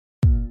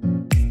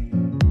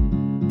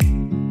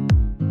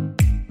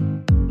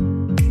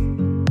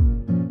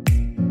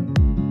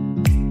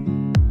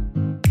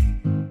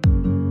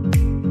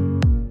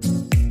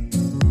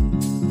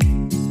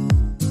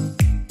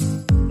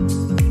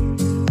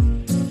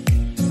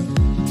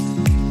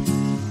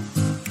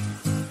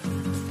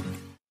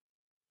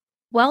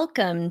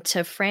Welcome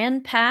to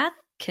Fran Path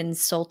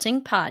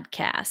Consulting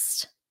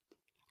Podcast.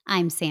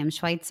 I'm Sam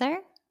Schweitzer.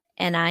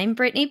 And I'm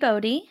Brittany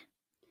Bodie.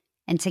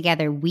 And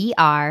together we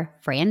are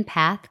Fran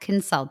Path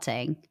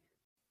Consulting.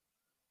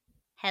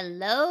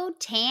 Hello,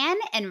 tan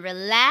and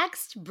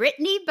relaxed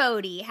Brittany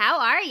Bodie. How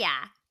are ya?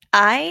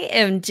 I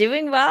am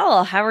doing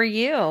well. How are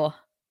you?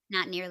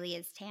 Not nearly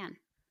as tan,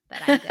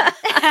 but I'm good.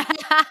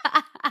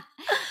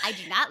 I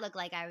do not look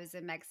like I was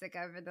in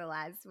Mexico for the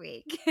last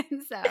week.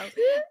 So I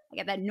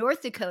got that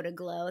North Dakota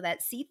glow,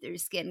 that see-through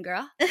skin,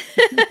 girl.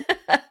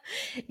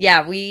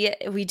 Yeah,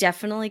 we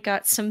definitely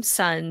got some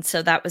sun,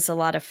 so that was a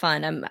lot of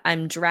fun.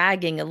 I'm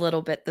dragging a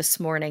little bit this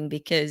morning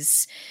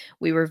because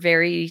we were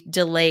very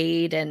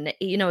delayed, and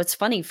it's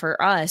funny for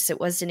us, it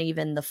wasn't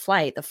even the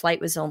flight. The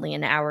flight was only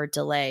an hour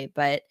delay,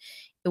 but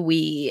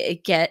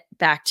we get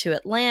back to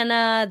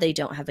Atlanta. They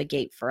don't have a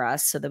gate for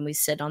us. So then we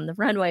sit on the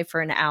runway for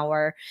an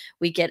hour.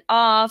 We get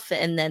off,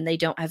 and then they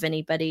don't have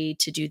anybody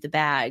to do the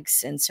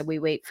bags. And so we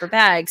wait for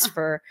bags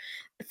for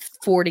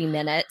 40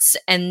 minutes.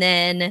 And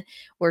then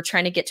we're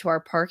trying to get to our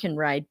park and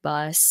ride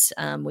bus.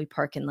 We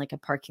park in like a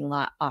parking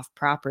lot off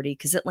property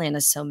because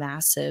Atlanta's so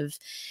massive.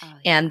 Oh,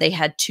 And they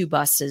had two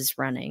buses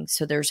running.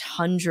 So there's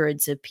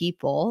hundreds of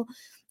people,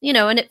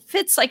 and it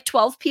fits like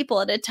 12 people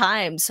at a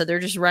time. So they're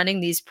just running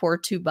these poor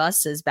two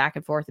buses back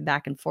and forth and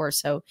back and forth.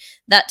 So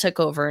that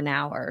took over an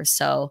hour.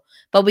 So,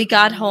 but we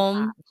got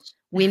home,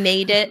 we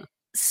made it.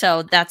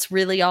 So that's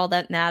really all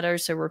that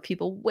matters. There were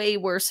people way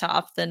worse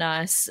off than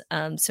us.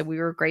 So we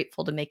were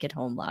grateful to make it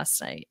home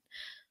last night.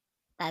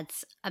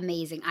 That's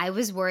amazing. I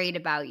was worried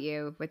about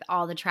you with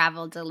all the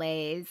travel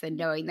delays and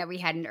knowing that we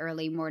had an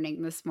early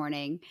morning this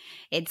morning.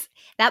 It's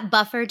that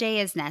buffer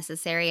day is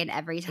necessary, and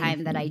every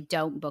time that I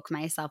don't book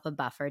myself a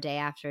buffer day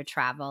after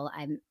travel,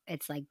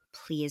 it's like,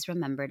 please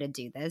remember to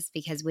do this,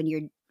 because when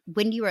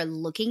you are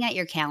looking at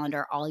your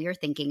calendar, all you're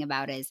thinking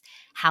about is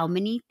how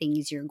many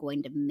things you're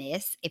going to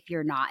miss if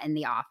you're not in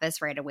the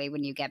office right away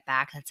when you get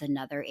back. That's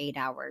another 8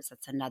 hours.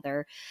 That's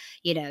another,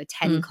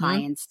 10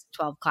 clients,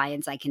 12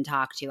 clients I can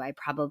talk to. I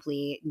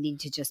probably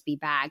need to just be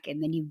back.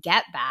 And then you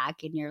get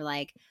back and you're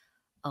like,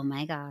 oh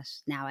my gosh,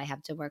 now I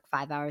have to work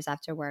 5 hours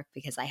after work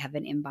because I have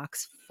an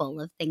inbox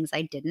full of things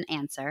I didn't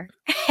answer.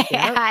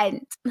 Yep.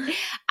 And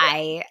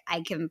I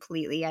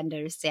completely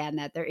understand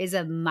that there is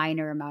a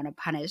minor amount of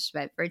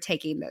punishment for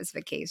taking those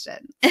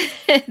vacations.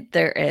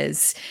 There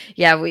is.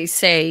 Yeah, we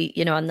say,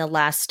 on the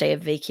last day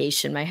of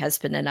vacation, my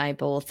husband and I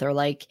both are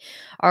like,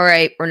 all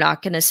right, we're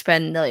not going to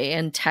spend the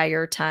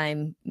entire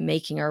time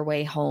making our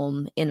way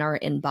home in our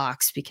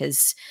inbox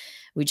because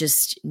we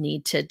just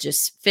need to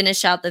just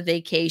finish out the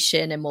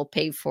vacation and we'll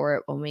pay for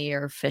it when we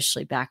are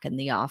officially back in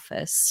the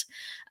office.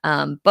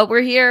 But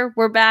we're here,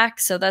 we're back.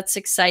 So that's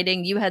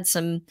exciting. You had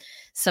some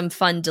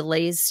fun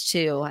delays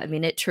too. I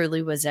mean, it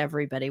truly was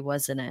everybody,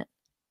 wasn't it?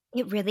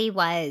 It really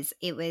was.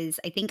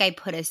 I think I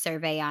put a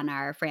survey on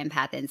our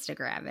FranPath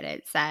Instagram and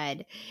it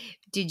said,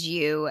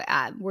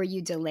 were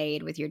you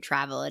delayed with your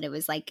travel? And it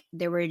was like,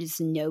 there was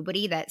just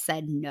nobody that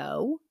said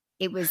no.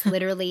 It was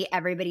literally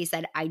everybody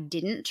said, I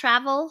didn't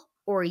travel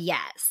or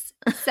yes.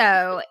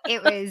 So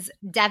it was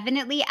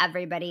definitely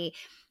everybody.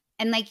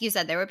 And like you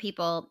said, there were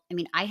people, I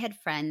mean, I had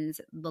friends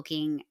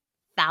booking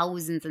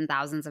thousands and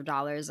thousands of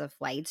dollars of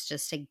flights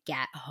just to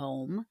get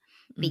home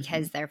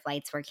because their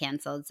flights were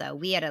canceled. So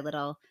we had a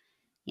little,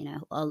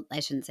 well, I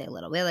shouldn't say a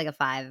little. We had like a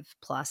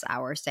 5+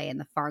 hour stay in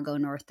the Fargo,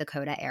 North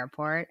Dakota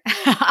airport.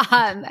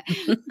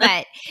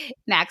 But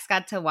Max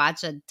got to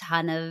watch a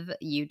ton of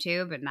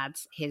YouTube, and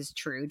that's his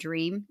true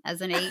dream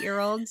as an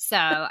 8-year-old. So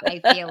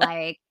I feel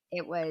like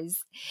it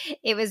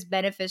was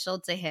beneficial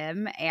to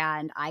him,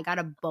 and I got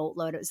a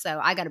boatload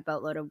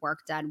of work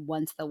done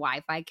once the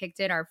Wi-Fi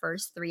kicked in. Our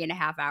first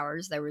 3.5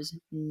 hours, there was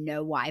no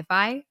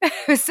Wi-Fi.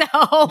 So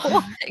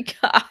oh my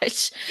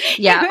gosh.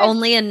 Yeah,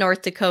 only in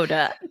North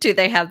Dakota do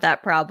they have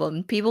that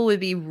problem. People would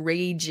be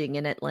raging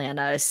in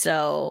Atlanta.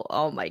 So,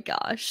 oh my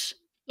gosh.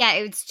 yeah,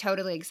 it's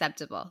totally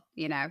acceptable,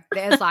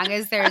 as long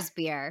as there's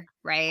beer,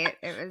 right?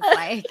 It was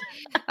like,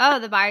 oh,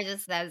 the bar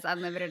just says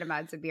unlimited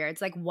amounts of beer.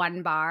 It's like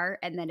one bar,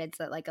 and then it's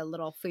like a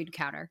little food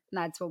counter. And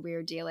that's what we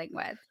were dealing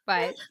with.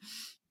 But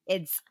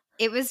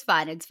it was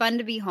fun. It's fun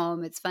to be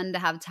home. It's fun to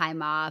have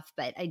time off,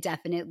 but I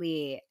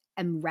definitely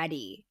am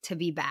ready to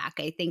be back.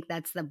 I think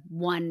that's the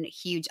one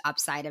huge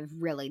upside of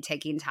really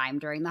taking time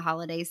during the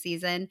holiday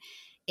season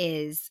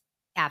is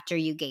after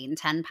you gain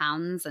 10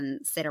 pounds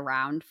and sit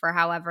around for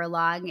however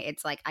long,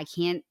 it's like I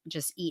can't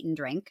just eat and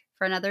drink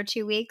for another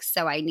 2 weeks.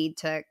 So I need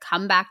to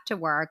come back to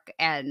work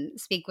and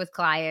speak with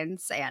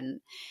clients and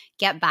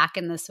get back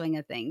in the swing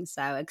of things.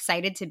 So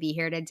excited to be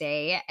here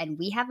today. And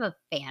we have a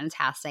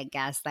fantastic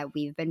guest that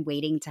we've been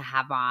waiting to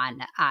have on.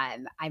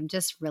 I'm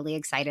just really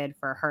excited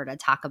for her to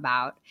talk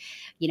about,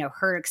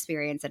 her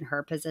experience and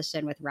her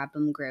position with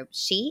Rebum Group.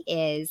 She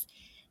is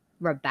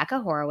Rebecca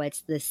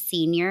Horowitz, the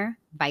Senior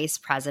Vice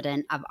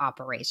President of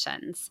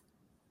Operations.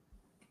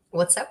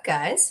 What's up,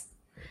 guys?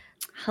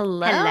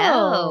 Hello.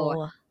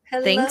 Hello.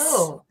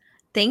 Hello.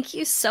 Thank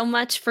you so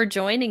much for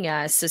joining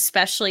us,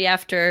 especially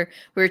after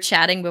we were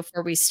chatting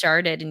before we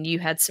started and you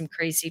had some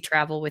crazy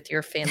travel with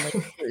your family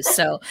too.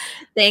 So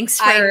thanks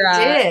I for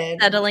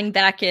did. settling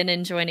back in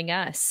and joining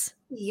us.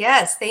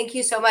 Yes, thank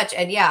you so much.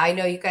 And yeah, I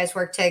know you guys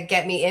worked to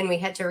get me in. We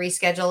had to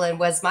reschedule, and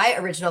was my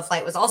original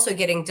flight was also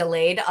getting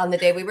delayed on the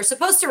day we were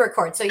supposed to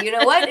record. So you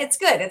know what? It's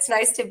good. It's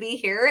nice to be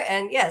here,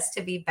 and yes,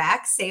 to be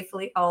back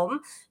safely home,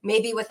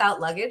 maybe without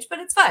luggage, but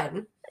it's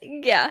fine.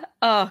 Yeah.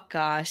 Oh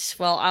gosh.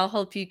 Well, I'll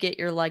hope you get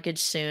your luggage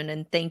soon.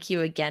 And thank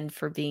you again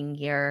for being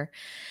here.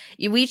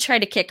 We try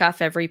to kick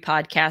off every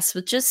podcast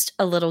with just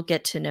a little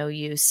get to know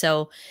you.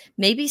 So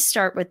maybe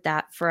start with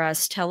that for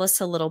us. Tell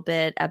us a little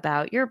bit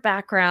about your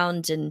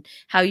background and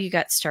how you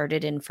got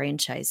started in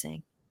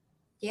franchising.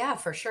 Yeah,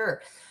 for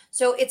sure.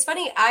 So it's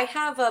funny, I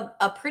have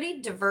a pretty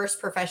diverse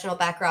professional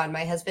background.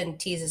 My husband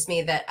teases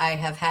me that I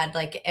have had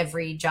like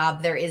every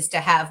job there is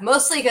to have,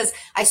 mostly because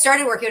I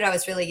started working when I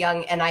was really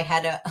young and I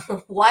had a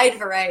wide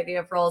variety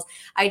of roles.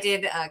 I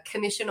did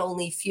commission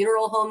only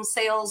funeral home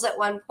sales at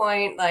one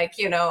point. Like,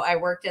 I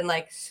worked in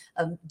like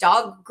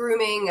dog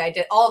grooming. I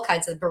did all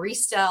kinds of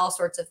barista, all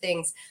sorts of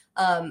things.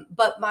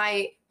 But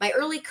my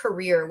early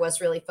career was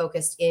really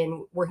focused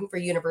in working for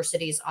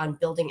universities on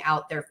building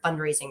out their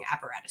fundraising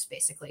apparatus,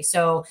 basically.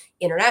 So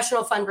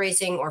international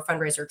fundraising or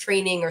fundraiser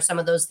training or some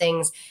of those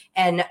things.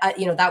 And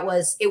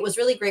it was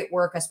really great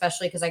work,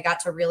 especially because I got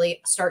to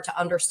really start to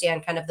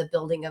understand kind of the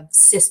building of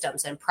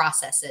systems and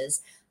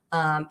processes.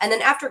 And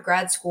then after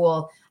grad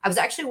school, I was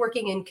actually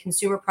working in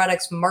consumer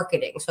products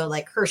marketing, so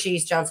like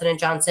Hershey's, Johnson and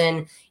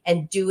Johnson,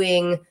 and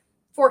doing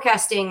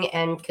forecasting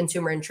and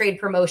consumer and trade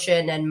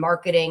promotion and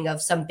marketing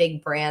of some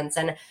big brands.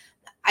 And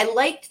I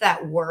liked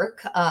that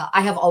work.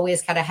 I have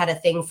always kind of had a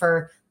thing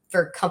for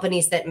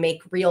companies that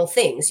make real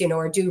things,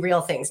 or do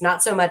real things,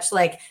 not so much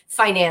like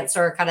finance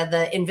or kind of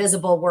the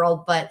invisible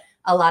world, but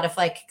a lot of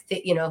like,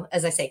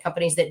 as I say,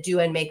 companies that do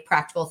and make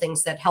practical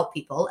things that help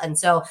people. And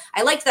so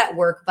I liked that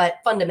work, but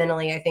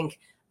fundamentally, I think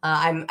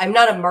I'm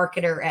not a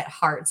marketer at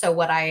heart. So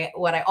what I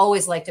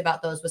always liked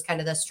about those was kind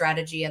of the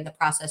strategy and the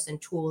process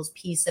and tools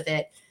piece of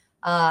it.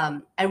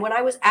 And when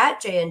I was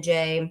at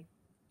J&J,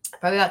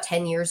 probably about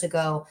 10 years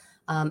ago,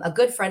 a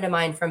good friend of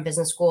mine from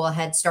business school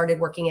had started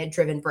working at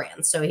Driven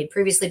Brands. So he'd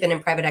previously been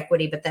in private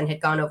equity, but then had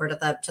gone over to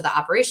the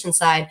operations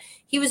side.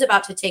 He was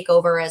about to take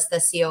over as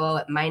the COO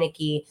at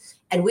Meineke.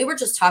 And we were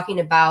just talking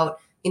about,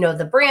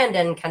 the brand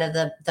and kind of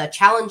the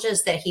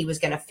challenges that he was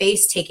going to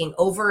face taking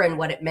over and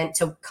what it meant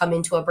to come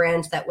into a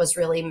brand that was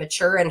really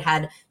mature and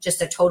had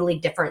just a totally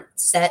different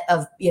set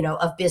of,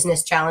 of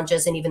business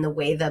challenges. And even the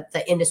way that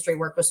the industry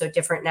work was so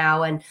different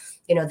now. And,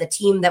 the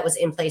team that was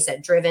in place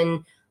at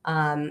Driven,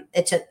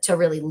 to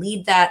really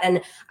lead that.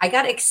 And I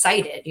got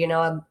excited.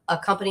 A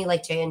company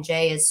like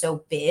J&J is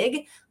so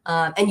big,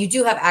 and you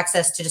do have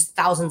access to just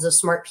thousands of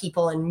smart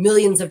people and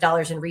millions of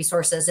dollars in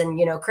resources and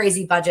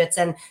crazy budgets,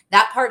 and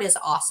that part is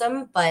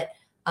awesome. But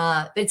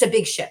it's a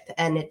big ship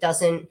and it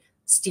doesn't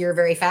steer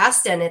very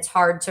fast, and it's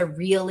hard to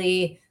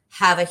really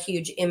have a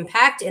huge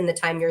impact in the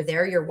time you're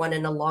there. You're one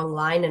in a long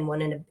line and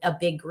one in a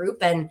big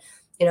group, and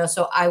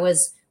so I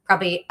was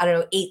probably, I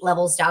don't know, 8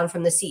 levels down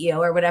from the CEO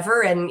or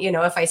whatever. And,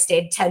 if I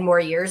stayed 10 more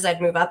years, I'd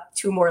move up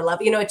 2 more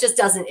levels.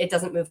 It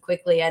doesn't move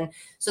quickly. And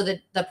so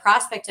the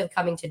prospect of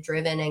coming to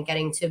Driven and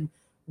getting to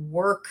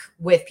work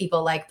with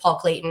people like Paul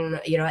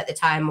Clayton, at the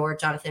time, or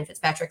Jonathan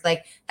Fitzpatrick,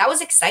 like that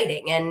was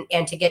exciting,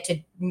 and to get to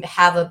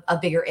have a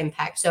bigger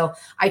impact. So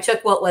I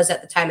took what was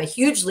at the time a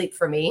huge leap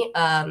for me.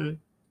 I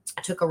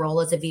took a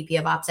role as a VP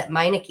of Ops at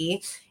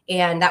Meineke,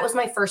 and that was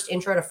my first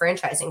intro to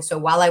franchising. So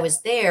while I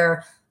was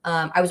there,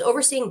 I was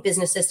overseeing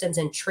business systems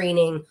and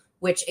training,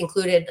 which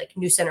included like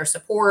new center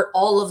support,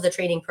 all of the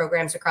training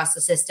programs across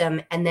the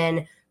system, and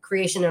then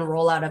creation and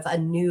rollout of a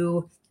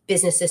new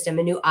business system,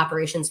 a new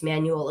operations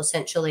manual,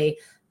 essentially.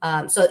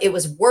 So it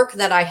was work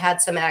that I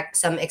had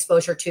some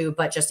exposure to,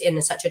 but just in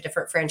such a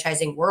different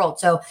franchising world.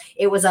 So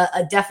it was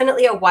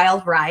definitely a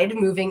wild ride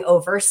moving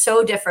over,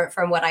 so different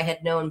from what I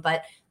had known.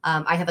 But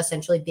I have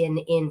essentially been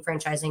in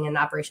franchising and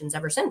operations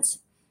ever since.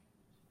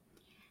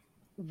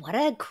 What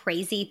a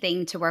crazy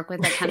thing to work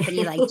with a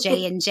company like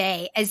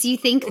J&J. As you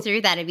think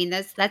through that, I mean,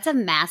 that's a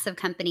massive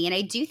company. And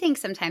I do think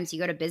sometimes you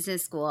go to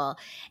business school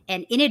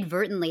and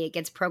inadvertently it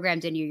gets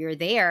programmed in you. You're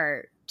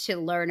there to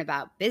learn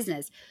about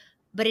business.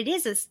 But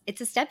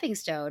it's a stepping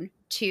stone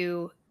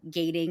to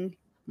gaining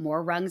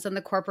more rungs on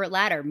the corporate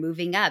ladder,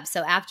 moving up.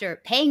 So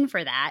after paying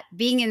for that,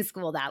 being in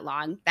school that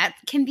long, that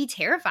can be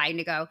terrifying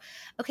to go,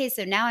 okay,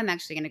 so now I'm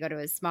actually going to go to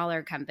a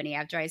smaller company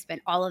after I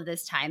spent all of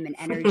this time and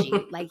energy,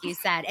 like you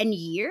said, and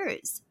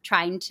years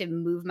trying to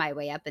move my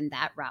way up in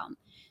that realm.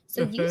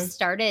 So you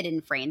started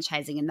in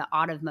franchising in the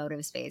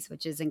automotive space,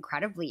 which is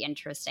incredibly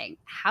interesting.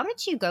 How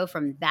did you go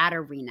from that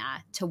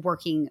arena to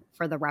working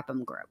for the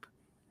Repham Group?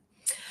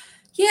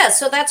 Yeah,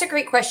 so that's a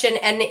great question.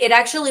 And it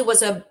actually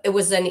was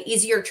an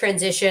easier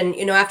transition.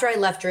 After I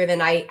left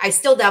Driven, I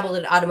still dabbled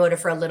in automotive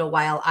for a little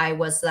while. I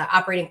was the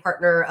operating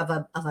partner of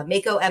a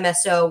Mako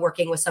MSO,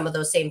 working with some of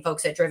those same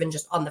folks at Driven,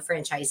 just on the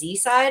franchisee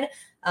side.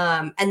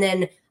 And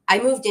then I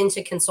moved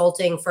into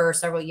consulting for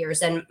several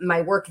years, and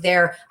my work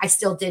there, I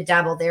still did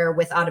dabble there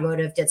with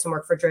automotive, did some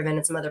work for Driven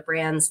and some other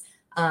brands.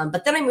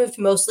 But then I moved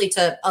mostly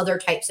to other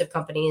types of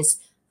companies,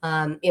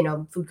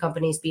 food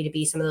companies,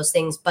 B2B, some of those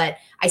things. But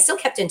I still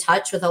kept in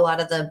touch with a lot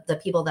of the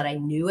people that I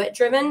knew at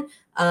Driven.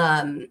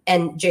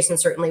 And Jason,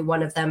 certainly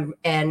one of them,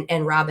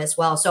 and Rob as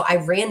well. So I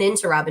ran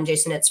into Rob and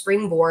Jason at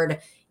Springboard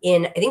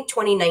in, I think,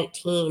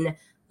 2019.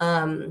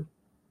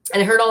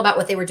 And I heard all about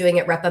what they were doing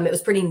at Repum. It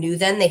was pretty new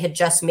then. They had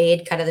just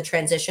made kind of the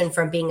transition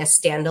from being a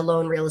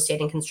standalone real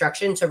estate and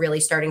construction to really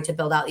starting to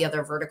build out the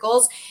other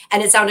verticals.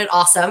 And it sounded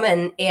awesome.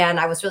 And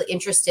I was really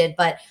interested,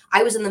 but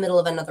I was in the middle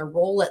of another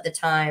role at the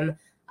time.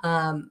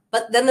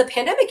 But then the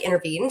pandemic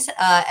intervened,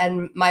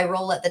 and my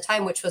role at the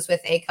time, which was with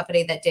a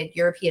company that did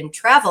European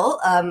travel,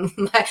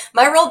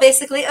 my role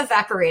basically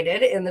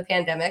evaporated in the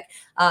pandemic.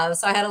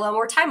 So I had a lot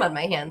more time on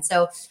my hands.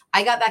 So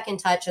I got back in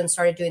touch and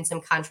started doing some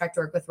contract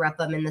work with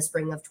Repum in the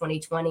spring of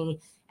 2020,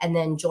 and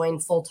then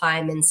joined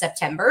full-time in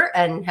September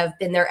and have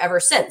been there ever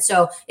since.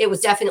 So it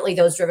was definitely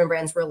those Driven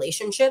Brands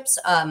relationships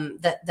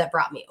that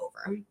brought me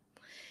over.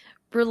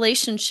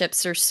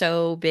 Relationships are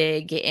so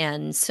big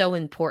and so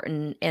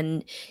important.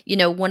 And,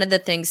 one of the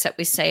things that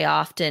we say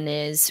often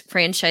is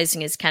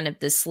franchising is kind of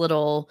this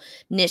little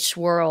niche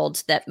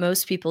world that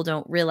most people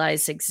don't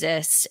realize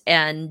exists.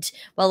 And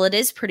while it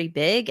is pretty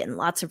big and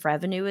lots of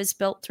revenue is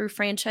built through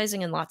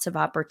franchising and lots of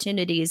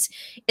opportunities,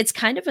 it's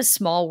kind of a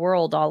small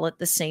world all at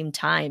the same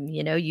time.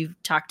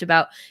 You've talked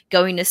about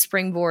going to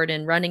Springboard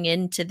and running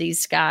into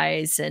these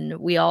guys, and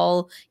we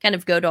all kind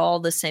of go to all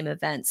the same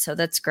events. So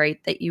that's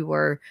great that you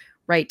were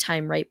right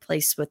time, right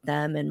place with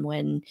them. And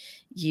when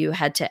you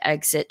had to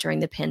exit during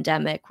the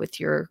pandemic with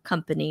your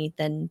company,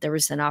 then there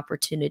was an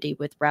opportunity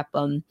with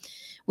Repum.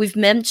 We've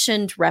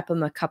mentioned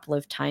Repum a couple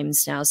of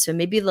times now, so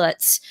maybe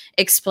let's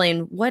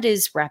explain, what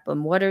is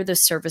Repum? What are the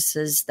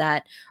services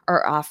that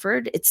are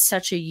offered? It's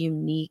such a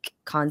unique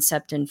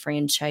concept in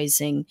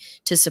franchising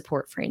to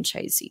support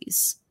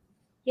franchisees.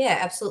 Yeah,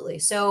 absolutely.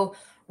 So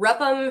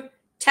Repum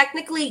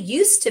technically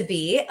used to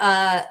be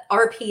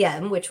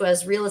RPM, which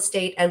was Real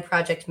Estate and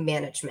Project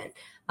Management.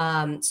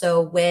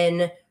 So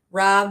when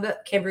Rob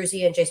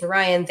Cambruzzi and Jason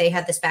Ryan, they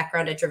had this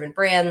background at Driven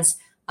Brands,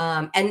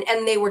 and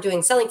they were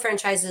doing selling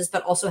franchises,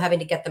 but also having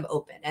to get them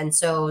open. And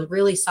so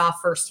really saw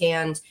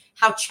firsthand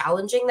how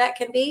challenging that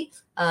can be,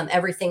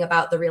 everything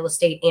about the real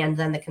estate and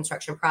then the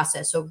construction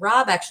process. So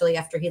Rob actually,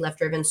 after he left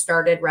Driven,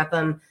 started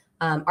Repum,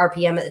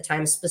 RPM at the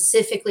time,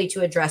 specifically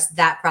to address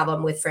that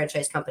problem with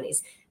franchise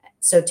companies.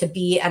 So to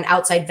be an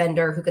outside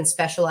vendor who can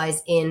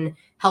specialize in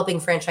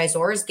helping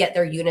franchisors get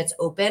their units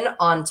open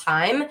on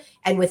time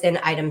and within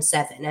item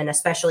 7. And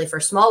especially for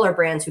smaller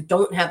brands who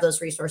don't have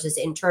those resources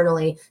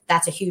internally,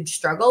 that's a huge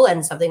struggle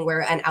and something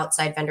where an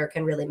outside vendor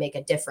can really make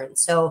a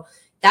difference. So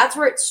that's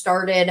where it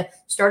started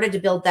to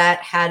build that,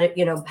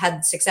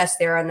 had success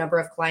there on a number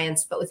of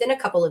clients. But within a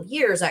couple of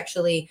years,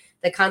 actually,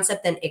 the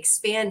concept then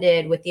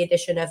expanded with the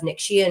addition of Nick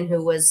Sheehan,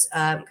 who was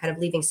kind of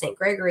leaving St.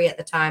 Gregory at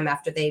the time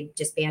after they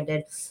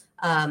disbanded,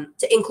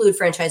 to include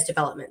franchise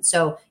development.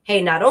 So,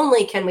 hey, not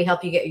only can we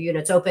help you get your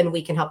units open,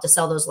 we can help to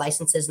sell those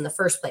licenses in the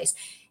first place.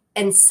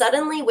 And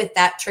suddenly with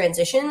that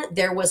transition,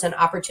 there was an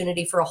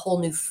opportunity for a whole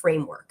new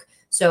framework.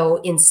 So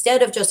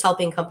instead of just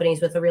helping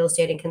companies with the real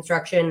estate and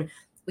construction,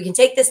 we can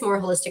take this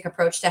more holistic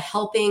approach to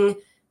helping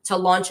to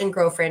launch and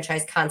grow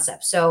franchise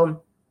concepts.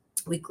 So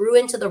we grew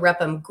into the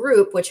Repum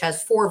group, which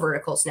has 4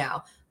 verticals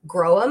now.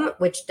 Grow'em,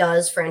 which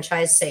does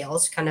franchise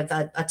sales, kind of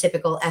a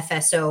typical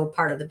FSO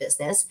part of the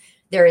business.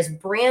 There is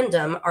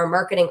Brandem, our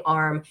marketing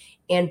arm,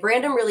 and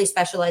Brandem really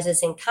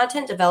specializes in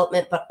content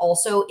development, but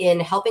also in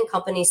helping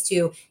companies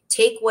to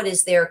take what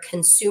is their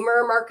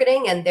consumer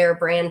marketing and their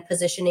brand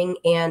positioning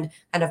and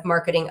kind of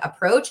marketing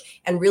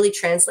approach and really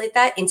translate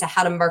that into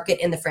how to market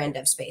in the fran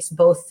dev space,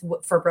 both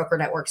for broker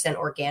networks and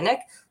organic,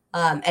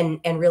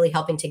 and really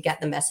helping to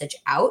get the message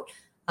out.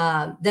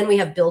 Then we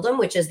have Build'em,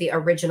 which is the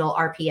original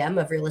RPM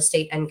of real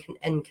estate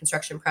and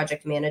construction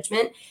project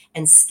management,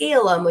 and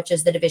Scale'em, which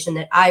is the division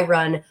that I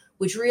run,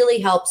 which really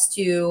helps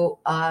to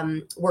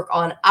work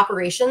on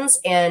operations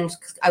and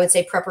I would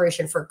say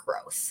preparation for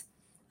growth.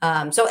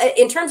 So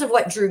in terms of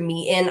what drew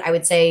me in, I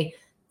would say,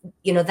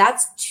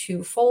 that's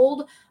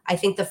twofold. I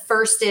think the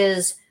first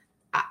is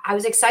I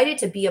was excited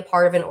to be a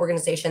part of an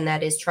organization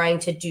that is trying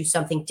to do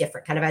something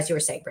different, kind of as you were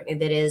saying, Brittany,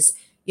 that is,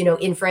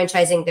 in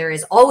franchising, there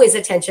is always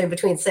a tension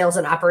between sales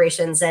and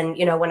operations. And,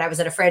 when I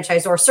was at a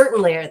franchisor,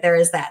 certainly there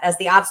is that. As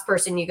the ops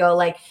person, you go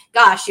like,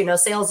 gosh,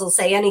 sales will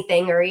say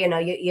anything, or,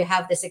 you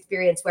have this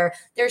experience where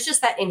there's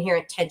just that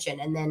inherent tension.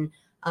 And then,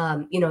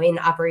 in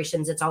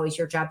operations, it's always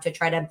your job to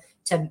try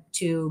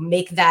to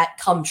make that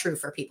come true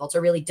for people,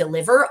 to really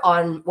deliver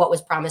on what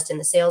was promised in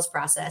the sales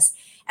process.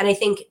 And I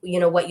think,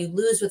 what you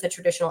lose with a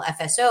traditional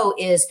FSO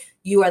is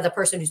you are the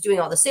person who's doing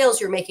all the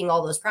sales, you're making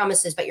all those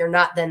promises, but you're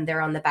not then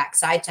there on the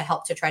backside to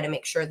help to try to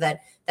make sure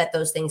that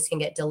those things can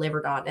get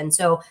delivered on. And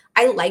so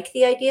I like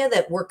the idea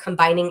that we're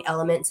combining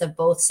elements of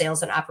both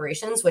sales and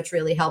operations, which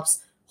really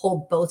helps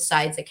hold both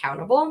sides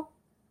accountable.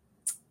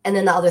 And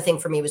then the other thing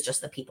for me was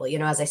just the people,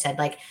 as I said,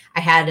 like I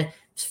had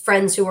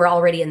friends who were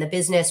already in the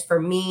business. For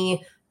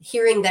me,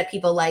 hearing that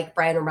people like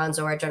Brian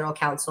Ramonzo, our general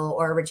counsel,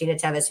 or Regina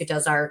Tevis, who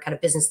does our kind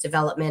of business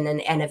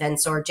development and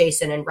events, or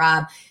Jason and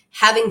Rob,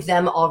 having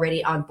them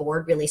already on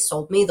board really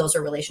sold me. Those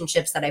are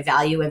relationships that I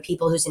value, and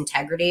people whose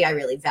integrity I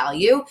really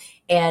value.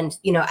 And,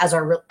 as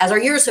our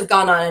years have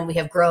gone on and we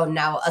have grown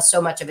now,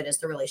 so much of it is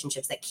the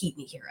relationships that keep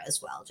me here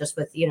as well, just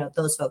with,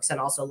 those folks, and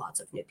also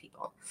lots of new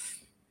people.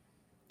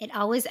 It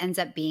always ends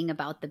up being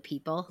about the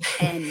people,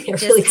 and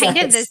just really kind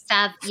does. of this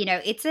stuff,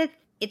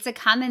 it's a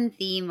common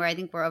theme where I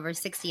think we're over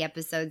 60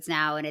 episodes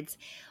now. And it's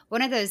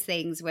one of those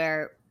things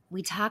where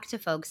we talk to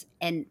folks,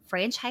 and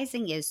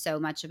franchising is so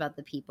much about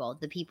the people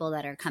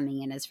that are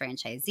coming in as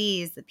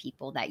franchisees, the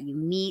people that you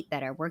meet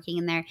that are working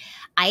in there.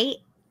 I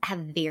have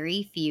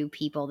very few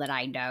people that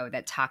I know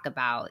that talk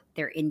about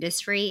their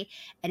industry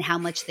and how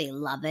much they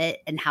love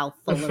it and how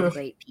full of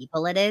great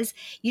people it is.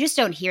 You just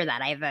don't hear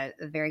that. I have a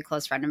very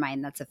close friend of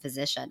mine that's a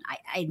physician.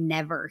 I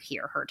never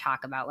hear her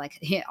talk about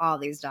all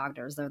these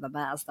doctors, they're the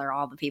best. They're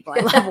all the people I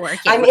love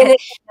working I'm with. in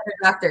it with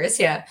doctors,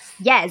 yeah.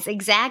 Yes,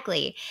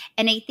 exactly.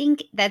 And I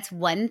think that's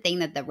one thing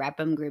that the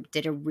Repum Group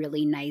did a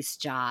really nice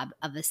job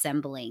of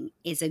assembling,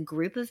 is a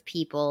group of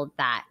people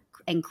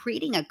and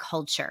creating a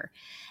culture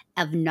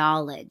of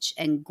knowledge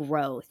and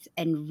growth,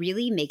 and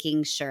really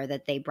making sure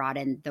that they brought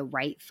in the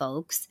right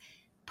folks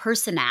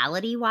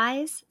personality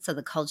wise, so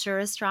the culture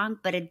is strong,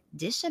 but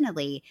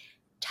additionally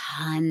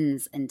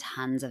tons and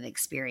tons of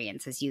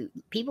experience.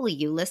 People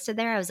you listed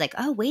there, I was like,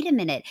 oh, wait a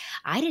minute,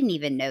 I didn't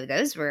even know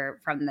those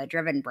were from the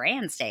Driven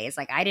Brands days.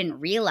 I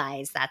didn't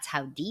realize that's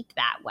how deep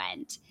that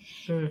went.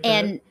 Mm-hmm.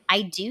 And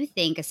I do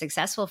think a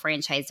successful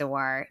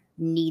franchisor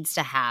needs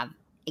to have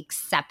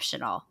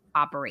exceptional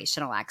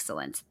operational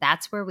excellence.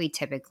 That's where we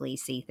typically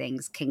see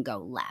things can go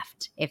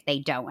left if they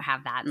don't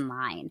have that in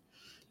line,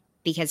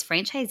 because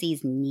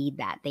franchisees need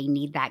that. They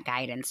need that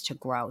guidance to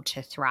grow,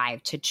 to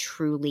thrive, to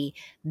truly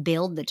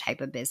build the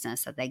type of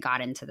business that they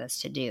got into this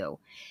to do.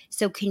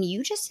 So can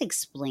you just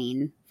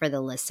explain for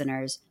the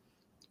listeners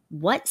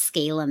what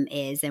Scalem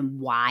is and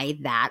why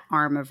that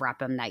arm of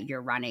Repum that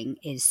you're running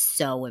is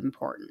so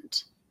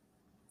important?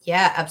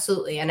 Yeah,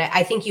 absolutely. And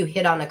I think you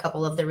hit on a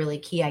couple of the really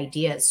key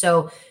ideas.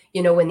 So,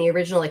 when the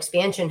original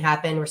expansion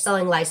happened, we're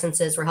selling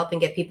licenses, we're helping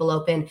get people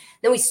open.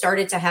 Then we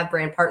started to have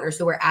brand partners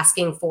who were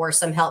asking for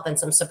some help and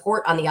some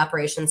support on the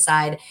operations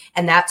side.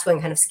 And that's when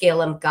kind of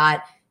Scalem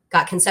got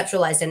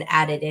conceptualized and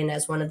added in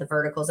as one of the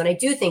verticals. And I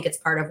do think it's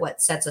part of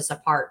what sets us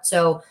apart.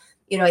 So,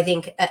 I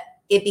think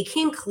it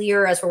became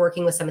clear as we're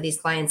working with some of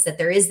these clients that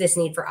there is this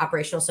need for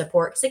operational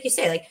support. Because like you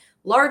say,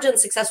 large and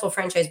successful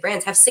franchise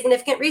brands have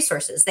significant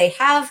resources. They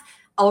have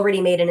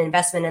already made an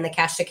investment in the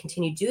cash to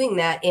continue doing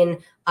that in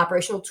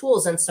operational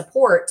tools and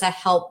support to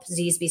help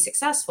Z's be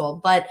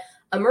successful. But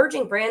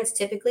emerging brands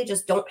typically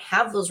just don't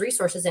have those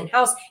resources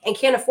in-house and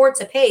can't afford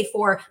to pay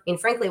for,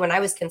 frankly, when I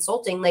was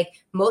consulting,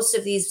 most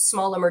of these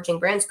small emerging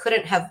brands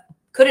couldn't have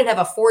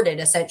afforded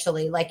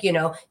essentially,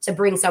 to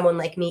bring someone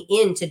like me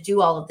in to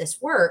do all of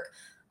this work.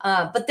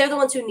 But they're the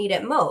ones who need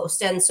it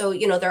most. And so,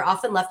 they're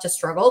often left to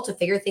struggle to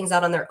figure things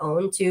out on their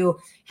own, to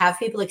have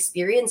people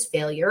experience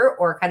failure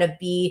or kind of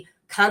be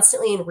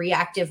constantly in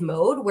reactive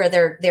mode where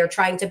they're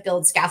trying to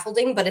build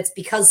scaffolding, but it's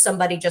because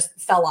somebody just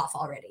fell off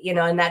already,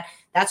 and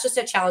that's just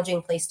a challenging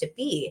place to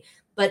be.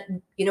 But,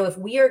 if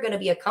we are going to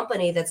be a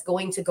company that's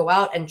going to go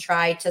out and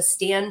try to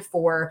stand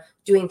for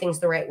doing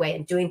things the right way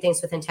and doing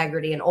things with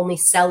integrity and only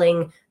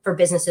selling for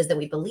businesses that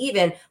we believe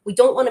in, we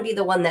don't want to be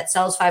the one that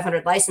sells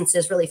 500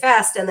 licenses really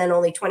fast and then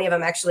only 20 of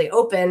them actually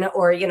open,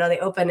 or, they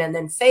open and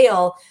then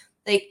fail.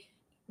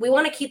 We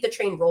want to keep the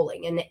train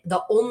rolling. And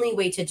the only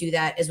way to do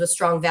that is with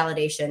strong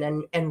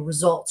validation and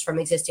results from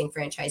existing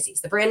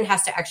franchisees. The brand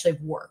has to actually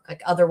work.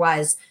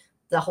 Otherwise,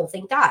 the whole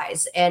thing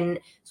dies. And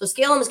so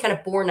Scalem is kind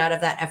of born out of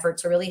that effort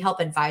to really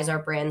help advise our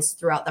brands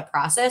throughout the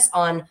process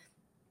on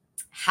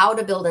how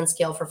to build and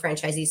scale for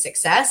franchisee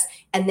success.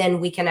 And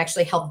then we can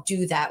actually help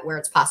do that where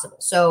it's possible.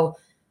 So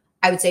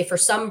I would say for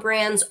some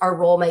brands, our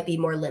role might be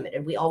more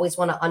limited. We always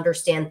want to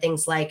understand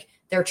things like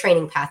their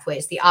training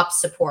pathways, the ops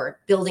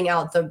support, building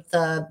out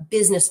the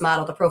business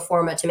model, the pro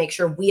forma, to make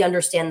sure we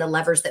understand the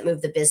levers that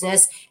move the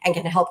business and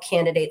can help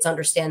candidates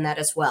understand that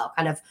as well.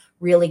 Kind of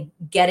really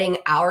getting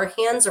our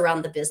hands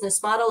around the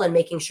business model and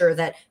making sure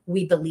that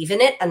we believe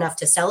in it enough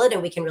to sell it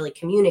and we can really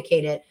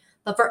communicate it.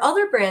 But for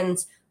other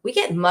brands, we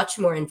get much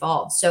more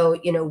involved. So,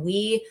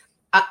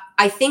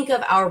 I think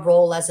of our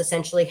role as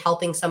essentially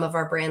helping some of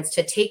our brands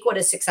to take what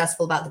is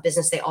successful about the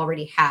business they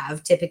already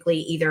have, typically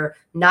either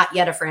not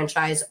yet a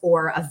franchise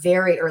or a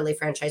very early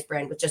franchise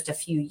brand with just a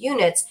few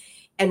units,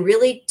 and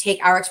really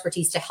take our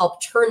expertise to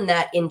help turn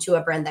that into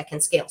a brand that can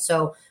scale.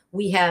 So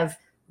we have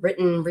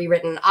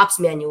rewritten ops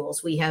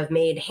manuals. We have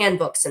made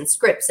handbooks and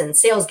scripts and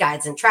sales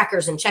guides and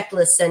trackers and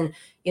checklists and,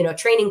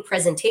 training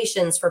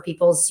presentations for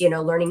people's,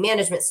 learning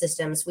management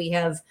systems. We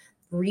have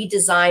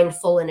redesigned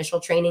full initial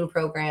training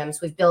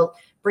programs. We've built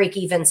break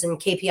evens and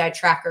KPI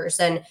trackers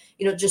and,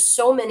 just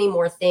so many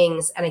more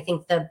things. And I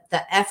think the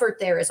effort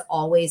there is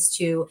always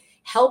to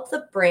help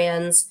the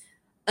brands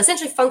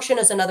essentially function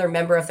as another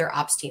member of their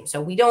ops team. So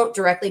we don't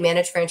directly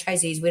manage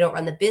franchisees, we don't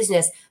run the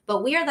business,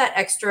 but we are that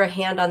extra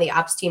hand on the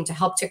ops team to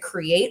help to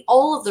create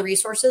all of the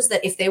resources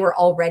that if they were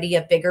already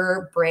a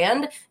bigger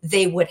brand,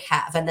 they would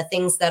have, and the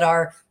things that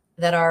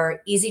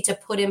are easy to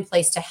put in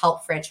place to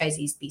help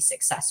franchisees be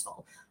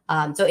successful.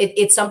 So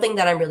it's something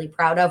that I'm really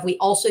proud of. We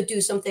also do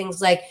some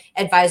things like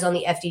advise on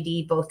the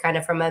FDD, both kind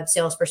of from a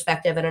sales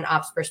perspective and an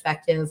ops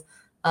perspective.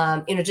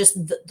 Just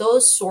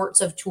those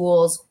sorts of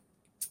tools.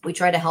 We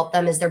try to help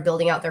them as they're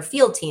building out their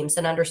field teams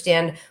and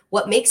understand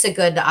what makes a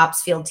good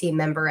ops field team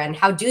member, and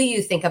how do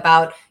you think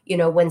about,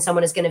 when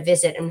someone is going to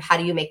visit, and how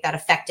do you make that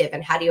effective,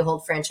 and how do you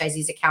hold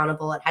franchisees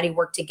accountable, and how do you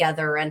work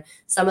together, and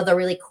some of the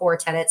really core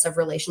tenets of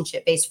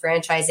relationship-based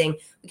franchising.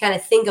 We kind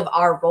of think of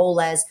our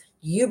role as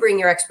you bring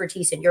your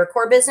expertise in your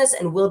core business,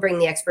 and we'll bring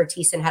the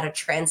expertise in how to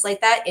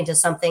translate that into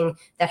something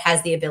that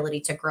has the ability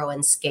to grow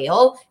and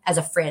scale as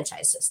a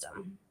franchise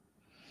system.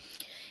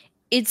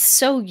 It's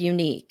so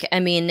unique. I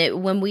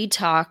mean, when we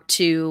talk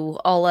to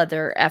all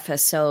other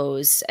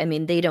FSOs, I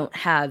mean, they don't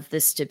have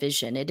this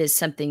division. It is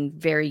something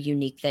very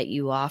unique that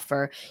you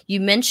offer.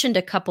 You mentioned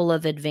a couple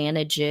of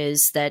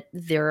advantages that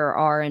there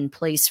are in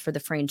place for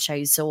the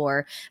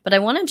franchisor, but I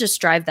want to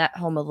just drive that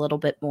home a little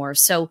bit more.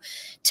 So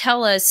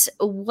tell us,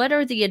 what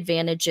are the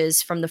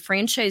advantages from the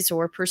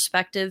franchisor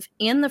perspective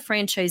and the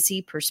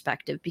franchisee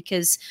perspective?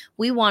 Because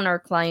we want our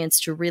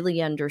clients to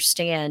really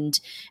understand,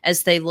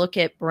 as they look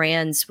at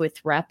brands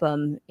with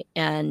Repum,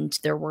 and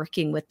they're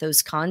working with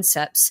those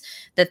concepts,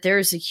 that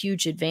there's a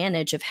huge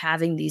advantage of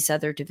having these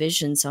other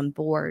divisions on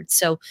board.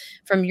 So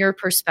from your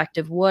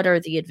perspective, what are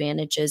the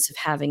advantages of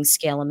having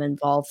Scalem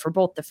involved for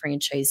both the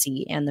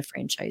franchisee and the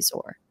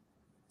franchisor?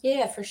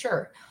 Yeah, for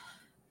sure.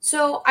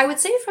 So I would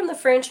say from the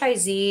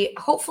franchisee,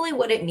 hopefully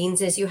what it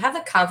means is you have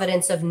the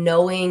confidence of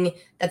knowing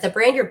that the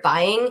brand you're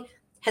buying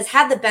has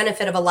had the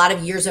benefit of a lot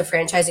of years of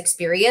franchise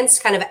experience,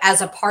 kind of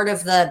as a part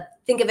of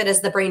think of it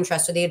as the brain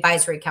trust or the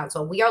advisory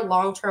council. We are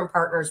long-term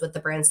partners with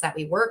the brands that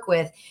we work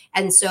with.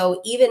 And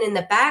so even in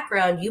the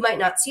background, you might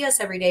not see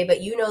us every day,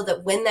 but you know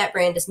that when that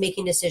brand is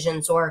making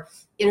decisions or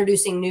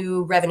introducing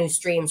new revenue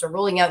streams or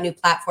rolling out new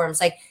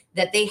platforms, like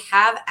that they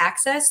have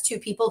access to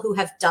people who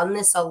have done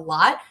this a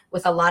lot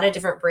with a lot of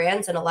different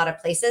brands and a lot of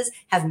places,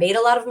 have made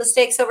a lot of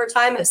mistakes over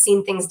time, have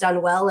seen things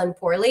done well and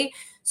poorly.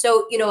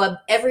 So,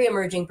 every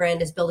emerging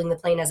brand is building the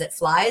plane as it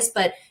flies,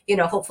 but,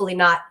 hopefully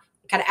not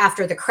kind of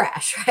after the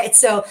crash, right?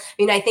 So,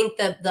 I think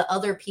the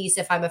other piece,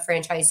 if I'm a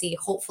franchisee,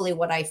 hopefully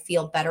what I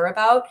feel better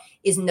about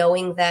is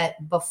knowing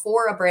that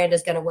before a brand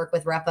is going to work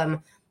with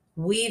Repum,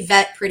 we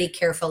vet pretty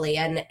carefully,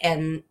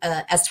 and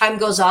as time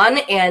goes on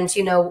and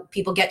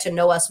people get to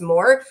know us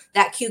more,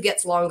 that queue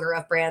gets longer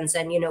of brands,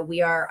 and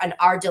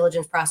our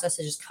diligence process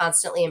is just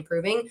constantly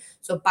improving.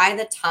 So by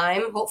the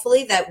time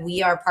hopefully that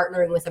we are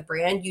partnering with a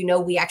brand,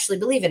 we actually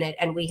believe in it,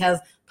 and we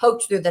have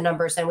poked through the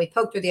numbers and we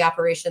poked through the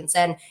operations,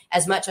 and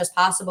as much as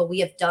possible we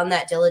have done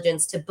that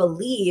diligence to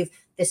believe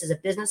this is a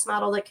business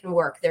model that can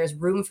work. There's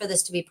room for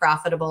this to be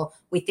profitable.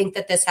 We think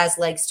that this has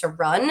legs to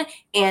run,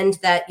 and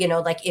that,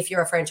 if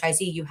you're a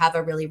franchisee, you have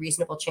a really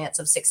reasonable chance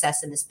of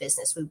success in this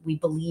business. We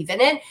believe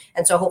in it.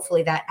 And so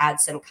hopefully that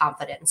adds some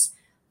confidence.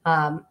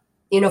 From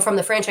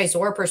the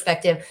franchisor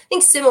perspective, I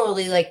think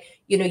similarly,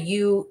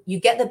 you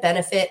get the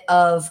benefit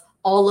of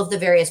all of the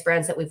various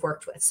brands that we've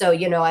worked with. So,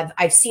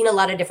 I've seen a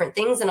lot of different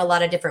things in a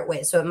lot of different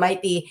ways. So it might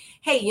be,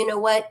 hey, you know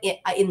what?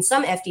 In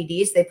some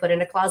FDDs, they put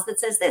in a clause that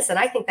says this, and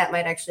I think that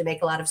might actually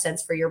make a lot of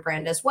sense for your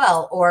brand as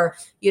well. Or,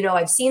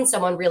 I've seen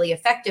someone really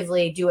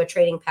effectively do a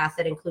trading path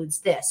that includes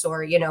this,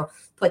 or,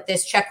 put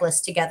this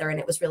checklist together and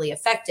it was really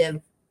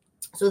effective.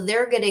 So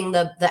they're getting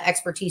the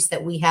expertise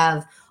that we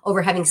have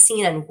over having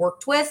seen and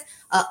worked with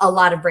a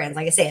lot of brands,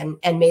 like I say,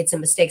 and made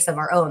some mistakes of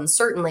our own,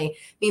 certainly.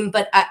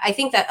 But I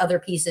think that other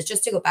piece is,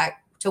 just to go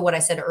back to what I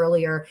said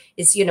earlier,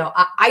 is,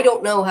 I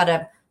don't know how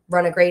to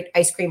run a great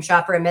ice cream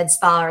shop or a med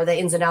spa or the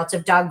ins and outs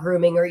of dog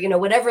grooming or,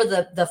 whatever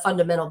the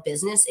fundamental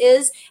business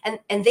is.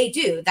 And they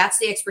do. That's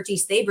the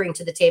expertise they bring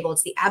to the table.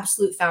 It's the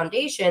absolute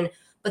foundation.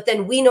 But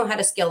then we know how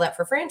to scale that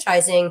for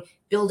franchising,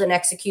 build and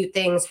execute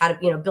things, how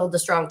to, build a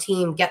strong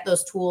team, get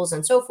those tools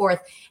and so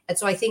forth. And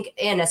so I think,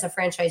 and as a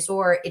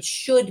franchisor, it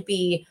should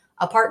be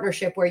a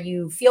partnership where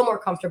you feel more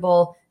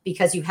comfortable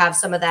because you have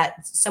some of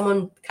that,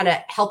 someone kind of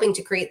helping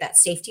to create that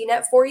safety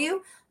net for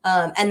you.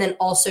 And then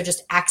also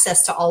just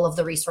access to all of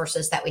the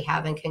resources that we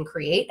have and can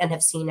create and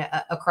have seen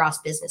across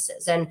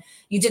businesses. And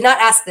you did not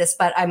ask this,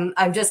 but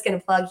I'm just going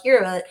to plug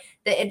here.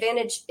 The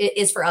advantage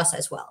is for us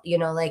as well.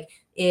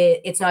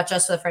 It's not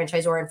just for the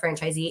franchisor and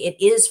franchisee.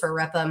 It is for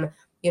Repum.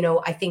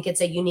 I think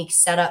it's a unique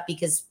setup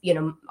because,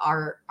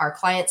 our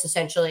clients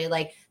essentially,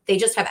 they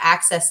just have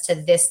access to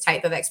this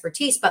type of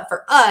expertise. But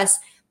for us,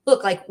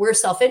 look, we're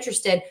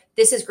self-interested.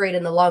 This is great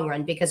in the long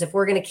run, because if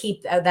we're going to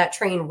keep that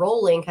train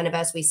rolling, kind of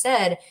as we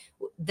said,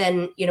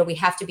 then, we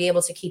have to be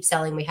able to keep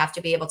selling. We have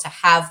to be able to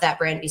have that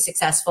brand be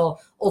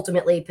successful,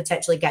 ultimately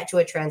potentially get to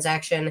a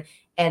transaction.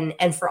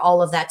 And for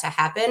all of that to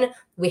happen,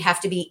 we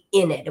have to be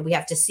in it, and we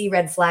have to see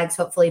red flags,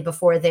 hopefully,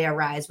 before they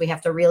arise. We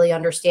have to really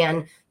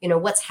understand,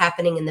 what's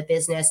happening in the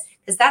business,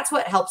 because that's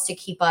what helps to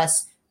keep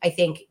us, I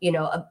think,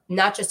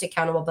 not just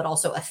accountable, but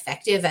also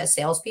effective as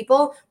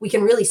salespeople. We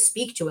can really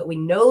speak to it. We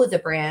know the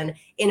brand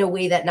in a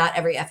way that not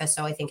every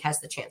FSO, I think, has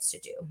the chance to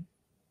do.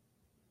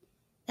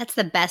 That's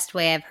the best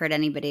way I've heard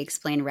anybody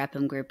explain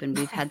Repum Group, and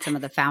we've had some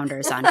of the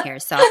founders on here.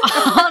 So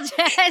I'll just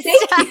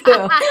thank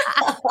you.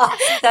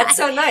 That's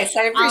so nice.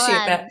 I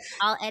appreciate that.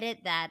 I'll edit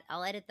that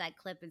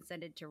clip and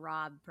send it to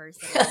Rob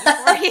personally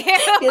for you.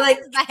 You're like,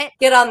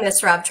 get on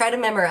this, Rob. Try to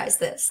memorize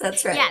this.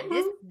 That's right.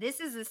 Yeah, this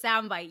is a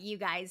soundbite you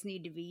guys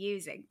need to be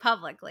using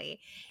publicly.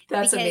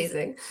 That's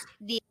amazing.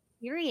 The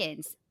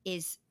experience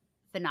is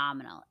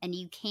phenomenal. And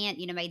you can't,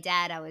 my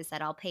dad always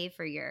said, I'll pay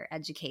for your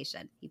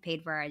education. He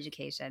paid for our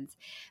educations.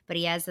 But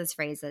he has this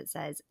phrase that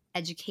says,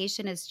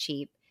 education is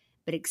cheap,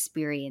 but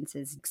experience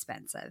is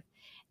expensive.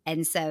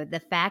 And so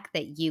the fact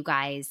that you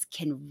guys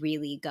can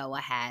really go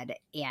ahead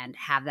and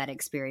have that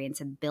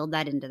experience and build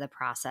that into the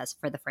process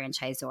for the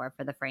franchisor,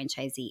 for the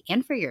franchisee,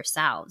 and for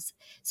yourselves,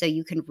 so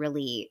you can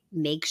really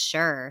make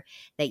sure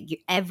that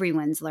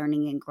everyone's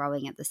learning and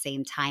growing at the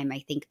same time, I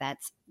think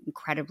that's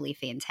incredibly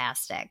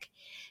fantastic.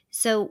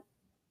 So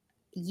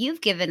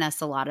you've given us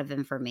a lot of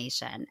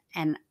information,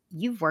 and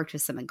you've worked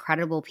with some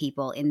incredible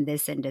people in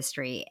this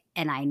industry.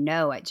 And I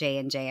know at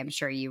J&J, I'm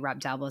sure you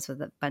rubbed elbows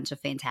with a bunch of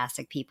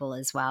fantastic people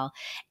as well.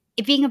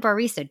 Being a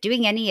barista,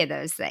 doing any of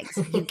those things,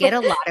 you get a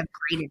lot of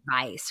great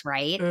advice,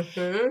 right?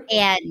 Mm-hmm.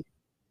 And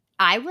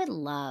I would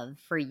love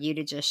for you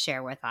to just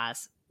share with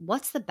us,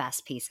 what's the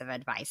best piece of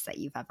advice that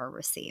you've ever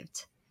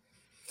received?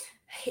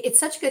 It's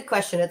such a good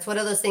question. It's one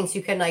of those things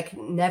you can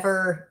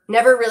never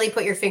really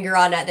put your finger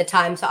on at the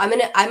time. So I'm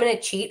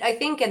gonna cheat, I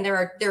think. And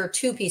there are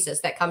two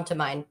pieces that come to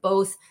mind.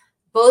 Both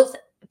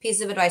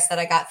pieces of advice that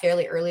I got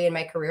fairly early in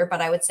my career,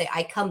 but I would say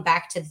I come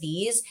back to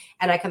these,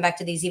 and I come back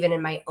to these even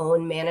in my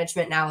own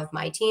management now of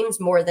my teams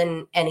more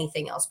than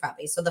anything else,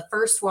 probably. So the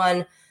first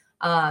one,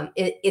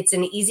 it's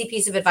an easy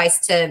piece of advice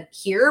to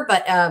hear,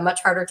 but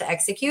much harder to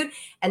execute,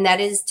 and that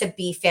is to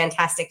be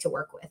fantastic to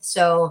work with.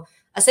 So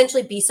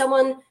essentially, be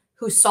someone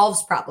who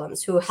solves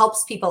problems, who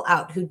helps people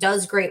out, who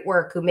does great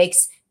work, who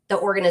makes the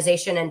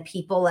organization and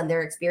people and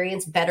their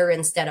experience better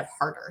instead of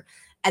harder.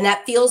 And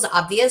that feels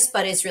obvious,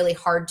 but it's really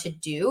hard to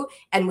do.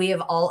 And we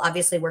have all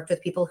obviously worked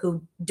with people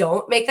who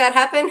don't make that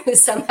happen, who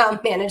somehow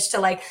manage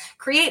to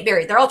create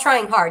barriers. They're all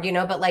trying hard,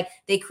 but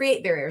they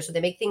create barriers, or they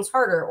make things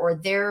harder, or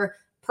their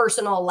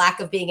personal lack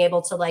of being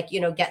able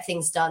to get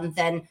things done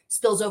then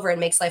spills over and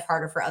makes life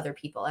harder for other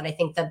people. And I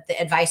think the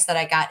advice that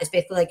I got is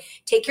basically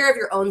take care of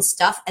your own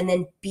stuff and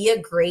then be a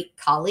great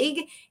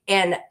colleague.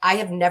 And I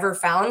have never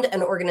found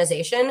an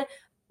organization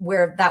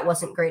where that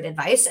wasn't great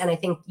advice. And I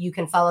think you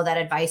can follow that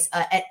advice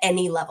at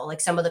any level.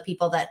 Some of the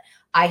people that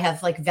I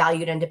have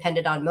valued and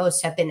depended on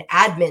most have been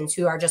admins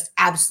who are just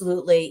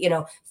absolutely,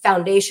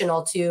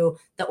 foundational to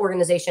the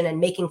organization and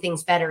making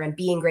things better and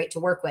being great to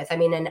work with.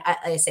 And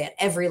I say at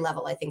every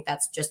level, I think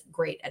that's just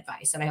great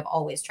advice. And I have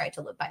always tried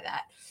to live by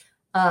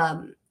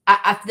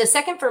that. The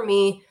second for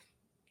me,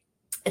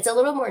 it's a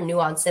little more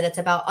nuanced, and it's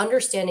about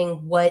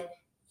understanding what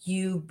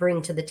you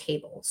bring to the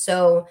table.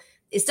 So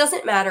it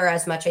doesn't matter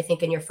as much, I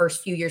think, in your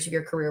first few years of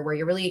your career where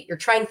you're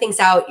trying things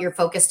out, you're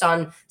focused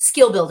on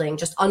skill building,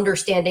 just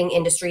understanding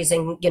industries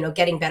and,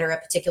 getting better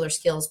at particular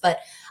skills.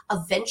 But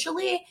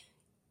eventually,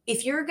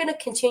 if you're going to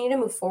continue to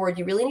move forward,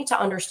 you really need to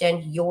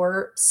understand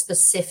your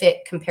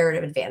specific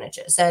comparative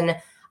advantages. And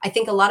I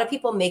think a lot of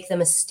people make the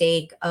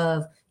mistake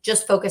of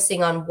just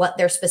focusing on what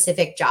their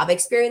specific job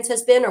experience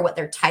has been, or what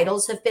their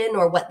titles have been,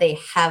 or what they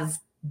have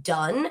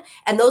done.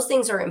 And those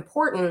things are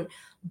important.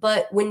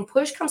 But when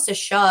push comes to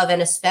shove, and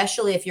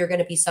especially if you're going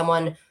to be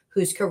someone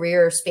whose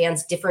career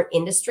spans different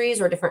industries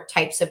or different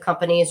types of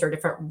companies or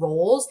different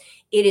roles,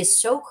 it is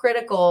so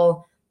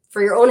critical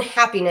for your own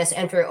happiness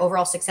and for your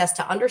overall success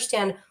to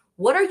understand,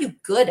 what are you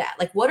good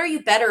at? What are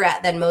you better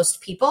at than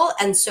most people?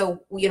 And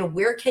so,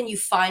 where can you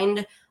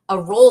find a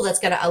role that's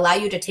going to allow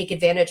you to take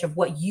advantage of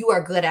what you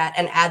are good at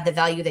and add the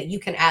value that you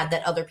can add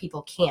that other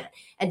people can't?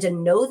 And to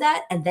know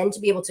that, and then to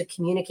be able to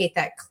communicate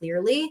that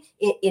clearly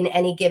in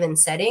any given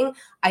setting,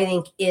 I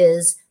think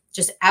is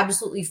just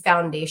absolutely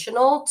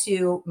foundational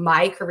to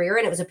my career.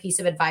 And it was a piece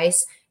of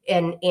advice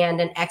and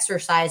an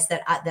exercise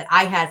that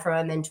I had from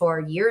a mentor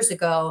years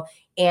ago.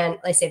 And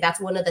like I say, that's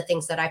one of the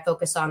things that I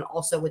focus on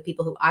also with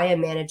people who I am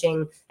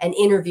managing and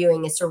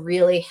interviewing, is to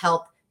really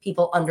help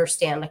people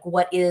understand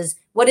what is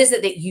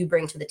it that you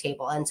bring to the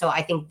table. And so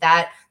I think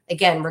that,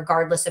 again,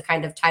 regardless of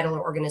kind of title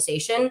or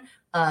organization,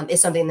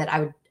 is something that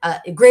I would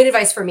great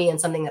advice for me, and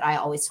something that I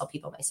always tell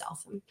people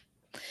myself.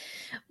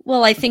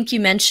 Well, I think you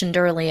mentioned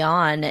early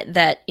on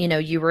that,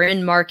 you were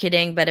in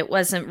marketing, but it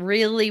wasn't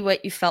really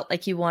what you felt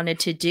like you wanted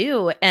to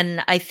do.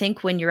 And I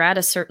think when you're at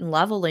a certain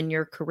level in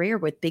your career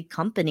with big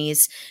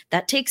companies,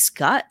 that takes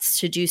guts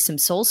to do some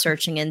soul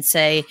searching and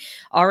say,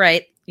 all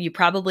right, you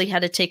probably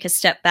had to take a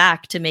step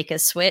back to make a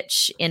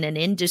switch in an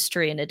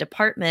industry, in a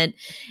department.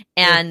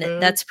 And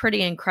that's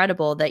pretty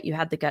incredible that you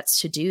had the guts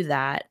to do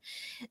that.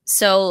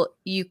 So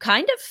you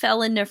kind of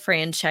fell into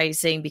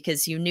franchising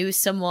because you knew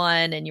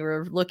someone and you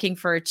were looking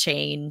for a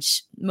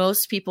change.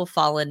 Most people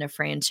fall into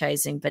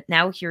franchising, but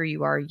now here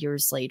you are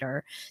years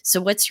later.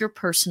 So what's your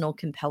personal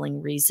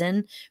compelling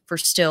reason for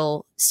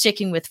still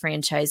sticking with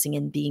franchising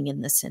and being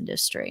in this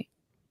industry?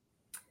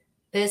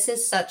 This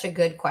is such a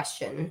good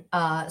question.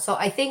 So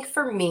I think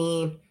for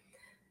me,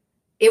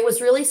 it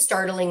was really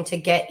startling to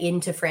get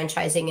into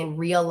franchising and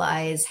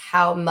realize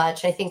how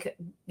much, I think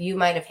you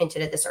might have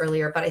hinted at this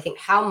earlier, but I think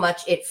how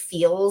much it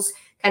feels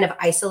kind of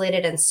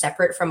isolated and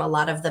separate from a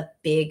lot of the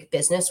big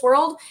business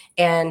world.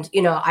 And,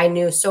 I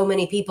knew so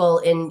many people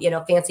in,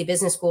 fancy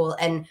business school,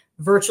 and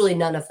virtually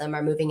none of them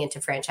are moving into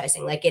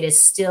franchising. Like, it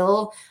is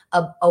still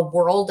a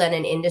world and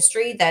an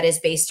industry that is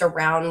based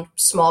around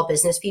small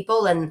business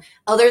people. And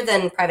other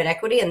than private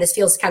equity, and this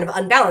feels kind of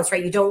unbalanced,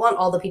 right? You don't want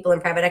all the people in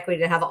private equity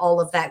to have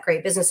all of that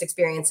great business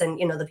experience, and,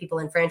 the people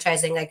in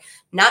franchising, like,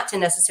 not to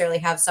necessarily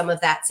have some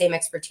of that same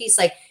expertise.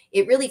 Like,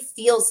 it really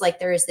feels like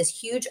there is this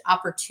huge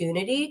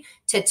opportunity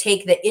to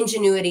take the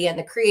ingenuity and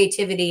the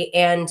creativity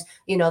and,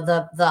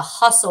 the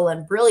hustle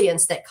and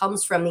brilliance that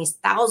comes from these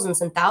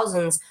thousands and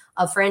thousands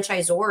of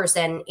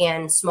franchisors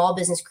and small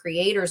business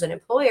creators and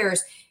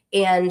employers,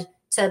 and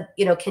to,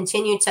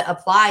 continue to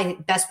apply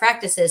best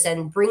practices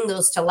and bring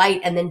those to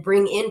light, and then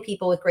bring in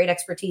people with great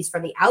expertise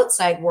from the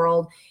outside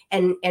world,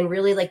 and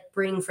really like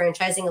bring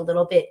franchising a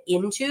little bit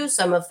into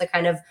some of the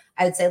kind of,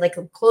 I would say, like,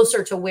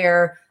 closer to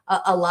where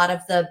a lot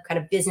of the kind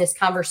of business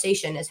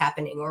conversation is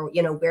happening, or,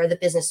 where the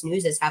business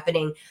news is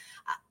happening.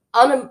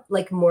 On a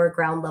like more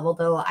ground level,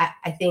 though,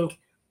 I think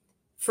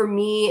for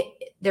me,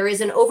 there is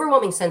an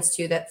overwhelming sense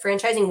too that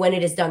franchising, when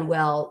it is done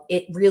well,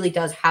 it really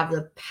does have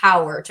the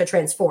power to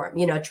transform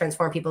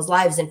people's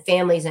lives and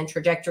families and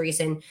trajectories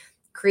and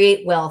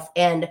create wealth.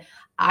 And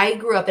I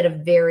grew up in a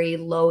very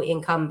low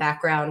income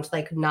background,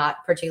 like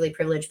not particularly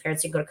privileged.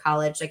 Parents didn't go to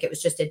college. Like, it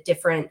was just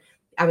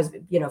I was,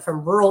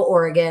 from rural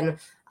Oregon.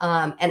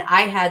 And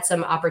I had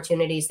some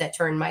opportunities that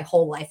turned my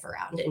whole life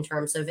around in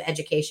terms of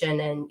education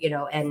and,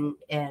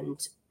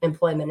 and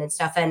employment and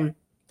stuff. And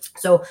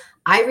so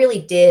I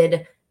really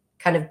did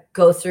kind of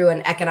go through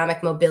an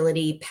economic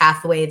mobility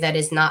pathway that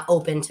is not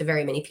open to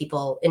very many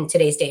people in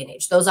today's day and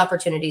age. Those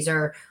opportunities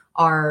are,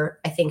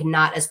 I think,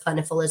 not as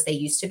plentiful as they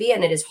used to be.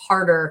 And it is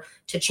harder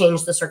to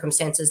change the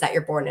circumstances that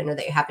you're born in or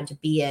that you happen to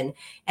be in.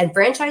 And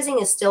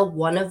franchising is still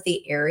one of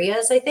the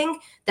areas, I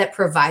think, that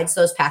provides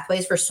those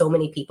pathways for so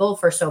many people,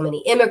 for so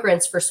many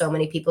immigrants, for so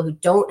many people who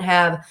don't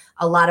have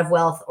a lot of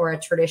wealth or a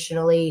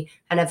traditionally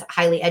kind of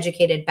highly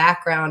educated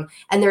background.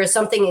 And there is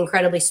something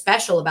incredibly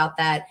special about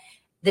that.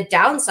 The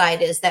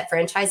downside is that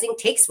franchising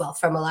takes wealth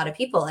from a lot of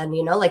people. And,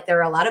 like, there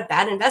are a lot of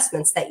bad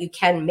investments that you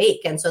can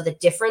make. And so the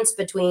difference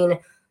between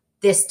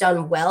this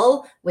done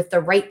well with the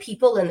right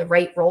people in the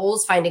right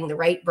roles, finding the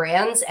right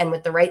brands and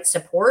with the right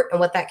support, and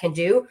what that can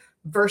do,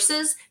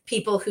 versus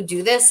people who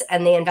do this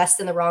and they invest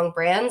in the wrong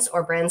brands,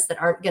 or brands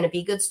that aren't going to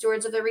be good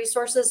stewards of their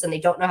resources, and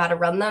they don't know how to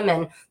run them,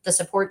 and the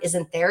support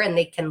isn't there, and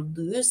they can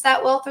lose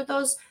that wealth or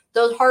those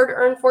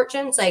hard-earned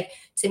fortunes. Like,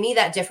 to me,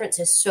 that difference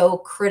is so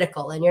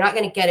critical, and you're not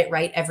going to get it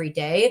right every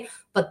day,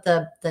 but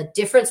the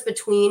difference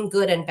between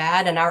good and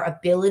bad, and our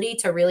ability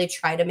to really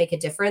try to make a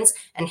difference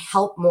and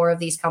help more of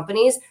these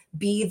companies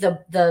be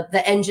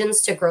the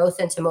engines to growth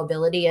and to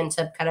mobility and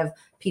to kind of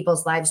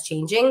people's lives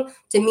changing.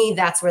 To me,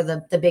 that's where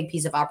the big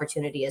piece of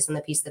opportunity is, and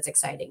the piece that's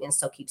exciting and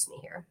still keeps me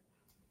here.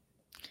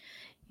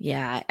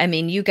 Yeah, I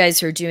mean, you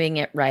guys are doing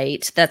it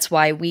right. That's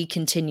why we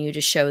continue to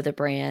show the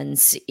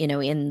brands,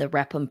 in the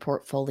Replum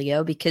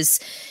portfolio, because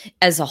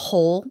as a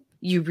whole,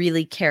 you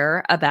really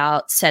care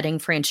about setting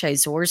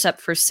franchisors up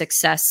for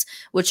success,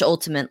 which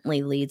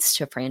ultimately leads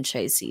to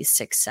franchisee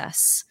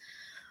success.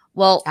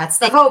 Well, that's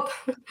the hope.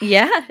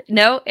 Yeah,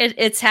 no,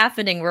 it's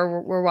happening.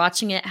 We're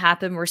watching it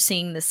happen. We're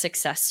seeing the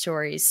success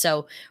stories.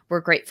 So we're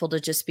grateful to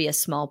just be a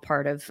small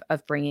part of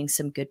bringing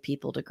some good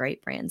people to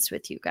great brands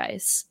with you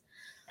guys.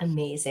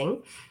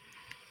 Amazing.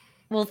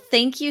 Well,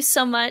 thank you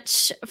so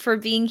much for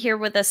being here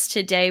with us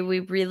today. We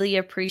really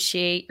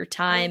appreciate your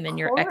time and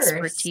your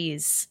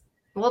expertise.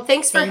 Well,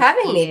 thanks for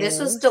having me. This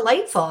was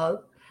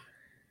delightful.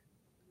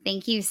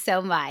 Thank you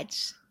so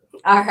much.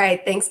 All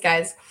right. Thanks,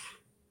 guys.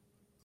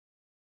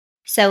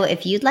 So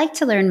if you'd like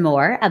to learn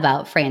more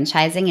about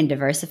franchising and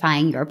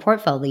diversifying your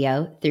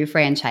portfolio through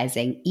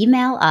franchising,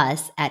 email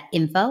us at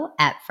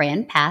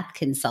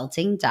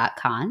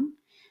info@franpathconsulting.com.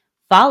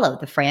 Follow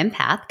the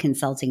FranPath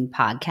Consulting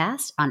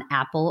podcast on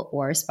Apple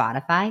or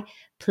Spotify.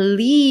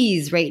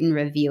 Please rate and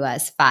review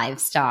us 5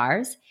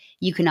 stars.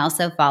 You can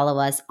also follow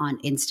us on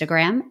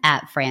Instagram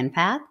at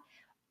FranPath,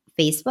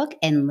 Facebook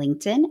and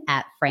LinkedIn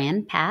at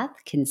FranPath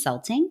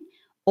Consulting,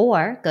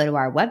 or go to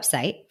our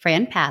website,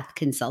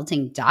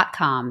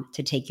 franpathconsulting.com,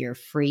 to take your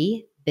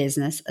free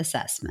business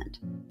assessment.